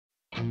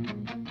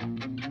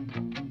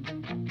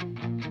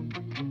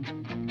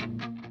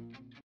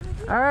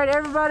All right,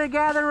 everybody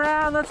gather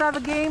around. Let's have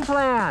a game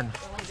plan.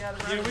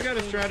 Yeah, we got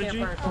a strategy.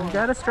 We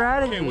got a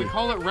strategy. Okay, we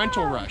call it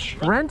Rental Rush.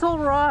 Rental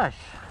Rush.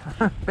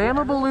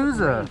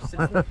 Bama-Balooza.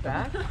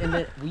 And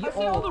then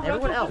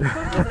everyone else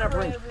doesn't have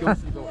range, goes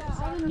to the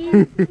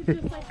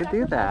buildings. Could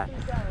do that.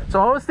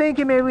 So I was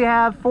thinking maybe we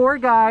have 4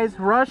 guys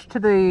rush to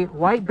the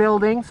white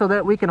building so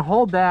that we can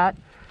hold that.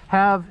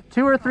 Have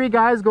 2 or 3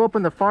 guys go up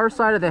on the far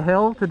side of the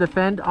hill to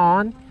defend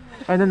on,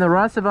 and then the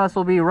rest of us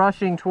will be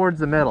rushing towards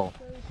the middle.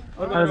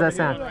 How does that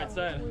sound?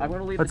 I'm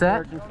going to leave What's the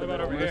that? for the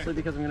mostly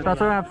because I'm going to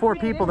That's why I have 4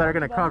 people that are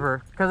going to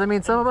cover. Because I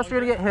mean, some of us are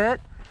going to get hit,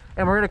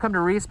 and we're going to come to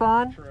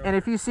respawn. And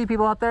if you see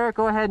people out there,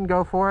 go ahead and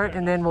go for it,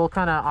 and then we'll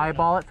kind of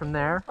eyeball it from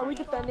there. Are we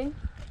defending?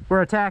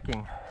 We're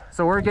attacking.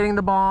 So we're getting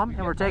the bomb,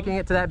 and we're taking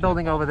it to that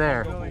building over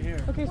there.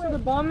 Okay, so the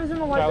bomb is in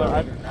the white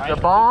building. The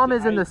bomb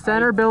is in the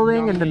center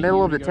building in the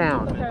middle of the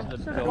town. Okay,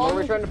 so the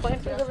bomb trying to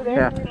plant is over there.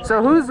 Yeah.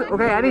 So who's,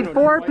 okay, I need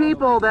 4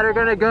 people that are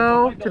going to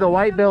go to the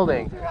white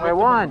building. Okay,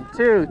 1,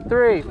 2,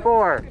 3,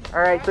 4. All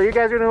right, so you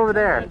guys are going to go over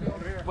there.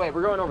 Wait,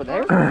 we're going over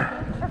there?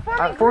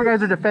 4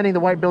 guys are defending the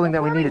white building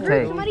that we need to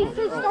take.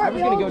 I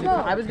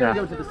was going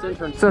to go to the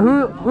center. So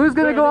who's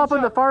going to go up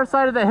on the far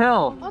side of the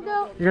hill? I'll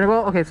go. You're going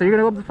to go? Okay, so you're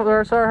going to go up the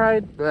far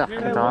side? Ugh,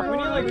 I can talk. We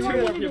need like 2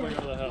 more people to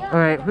the hill. All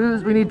right,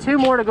 we need 2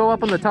 more to go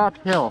up on the top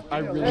hill. I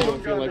really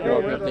don't feel like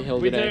walking up the hill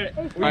today.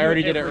 I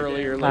already did it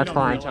earlier. That's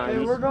fine. Hey,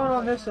 we're going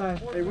on this side.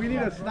 Hey, we need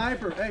a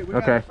sniper. Hey, we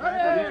Okay. got a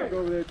sniper. We can go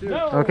over there too.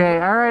 Okay,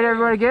 all right,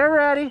 everybody, get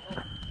ready.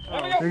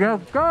 Here we go.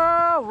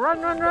 Go!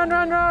 Run, run, run,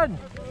 run, run!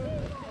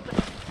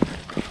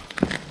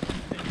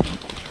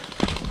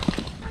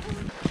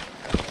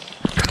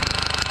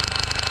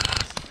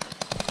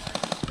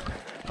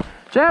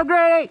 Joe,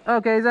 Grady!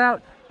 Okay, he's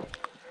out.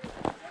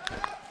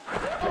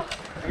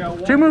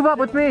 2 move up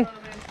with me.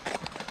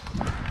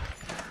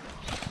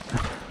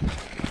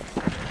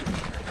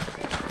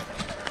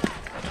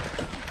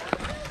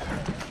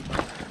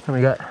 What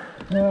we got?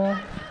 Yeah,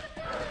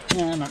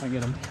 I'm not going to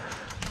get him.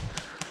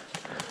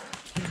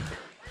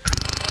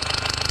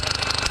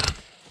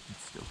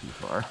 It's still too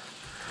far.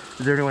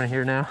 Is there anyone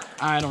here now?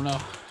 I don't know.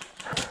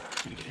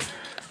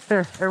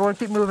 Here, everyone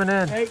keep moving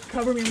in. Hey,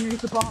 cover me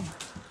underneath the bomb.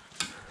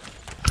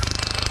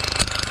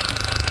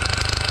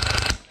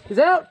 He's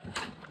out!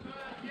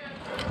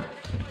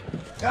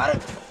 Got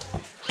it.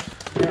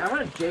 Hey, I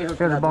want to J-hook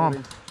Here's the bomb.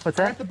 What's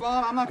At that? the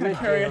bomb, I'm not going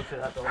to carry it.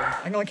 I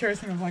can only carry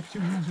this thing with like 2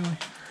 hands, really.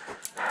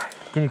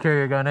 Can you carry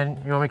your gun in?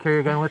 You want me to carry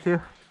your gun with you?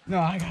 No,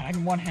 I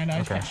can one hand. I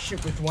just Okay. can't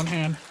shoot with 1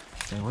 hand.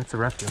 Okay, what's the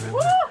rest of it?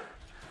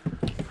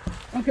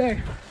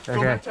 Okay.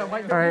 Okay.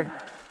 All right.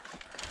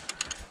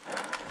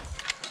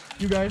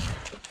 You guys,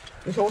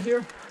 just hold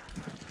here.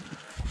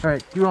 All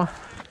right. You want?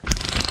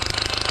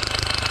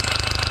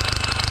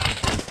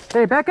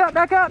 Hey, back up!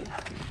 Back up!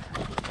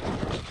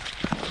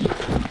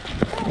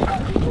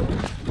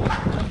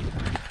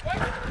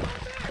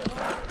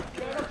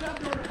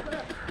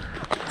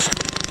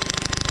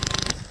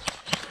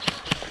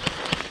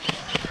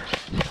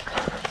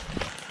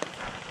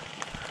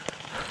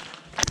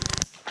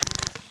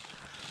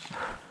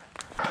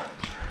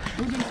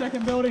 Who's in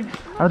second building?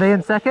 Are they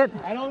in second?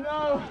 I don't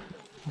know.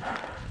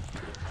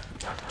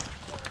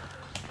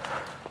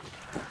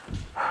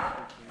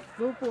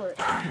 Go for it.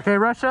 Okay,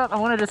 rush up. I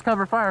want to just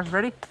cover fire.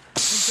 Ready? In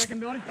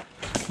second building?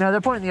 No, they're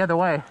pointing the other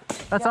way.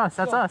 That's us.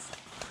 That's us.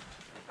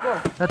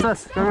 Go. That's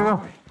us. Go, go,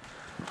 go.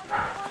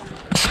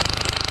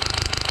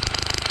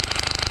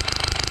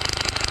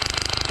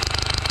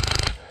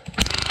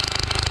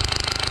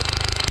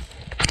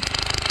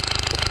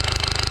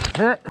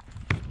 Hit.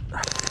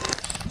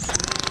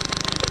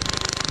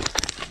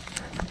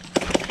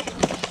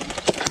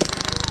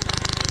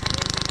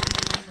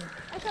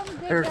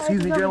 There,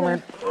 excuse me,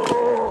 gentlemen.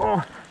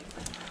 Oh,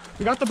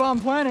 We got the bomb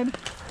planted.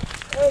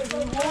 Hey, we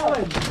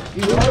won.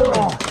 We got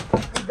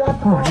the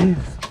bomb. jeez.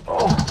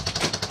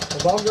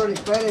 The bomb's already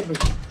planted, but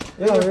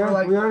for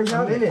like we already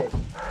got a minute.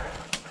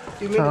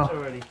 2 minutes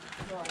already.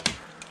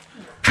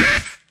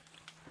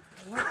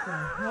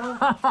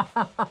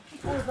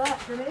 What was that,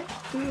 grenade?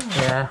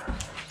 Yeah.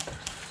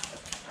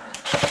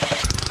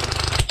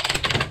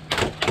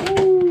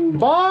 Ooh,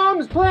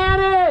 bombs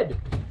planted!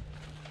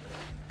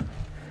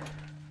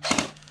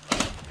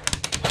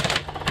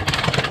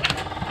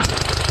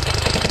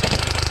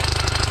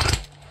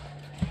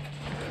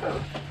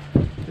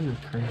 This is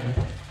crazy.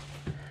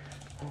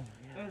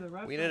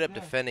 We ended up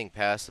defending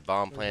past the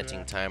bomb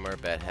planting timer,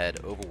 but had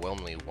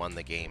overwhelmingly won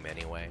the game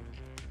anyway.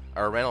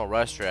 Our rental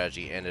rush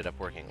strategy ended up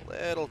working a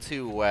little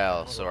too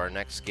well, so our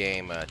next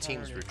game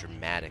teams were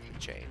dramatically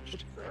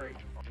changed.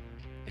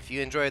 If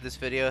you enjoyed this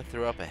video,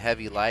 throw up a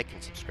heavy like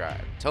and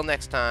subscribe. Till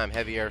next time,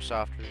 heavy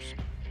airsofters.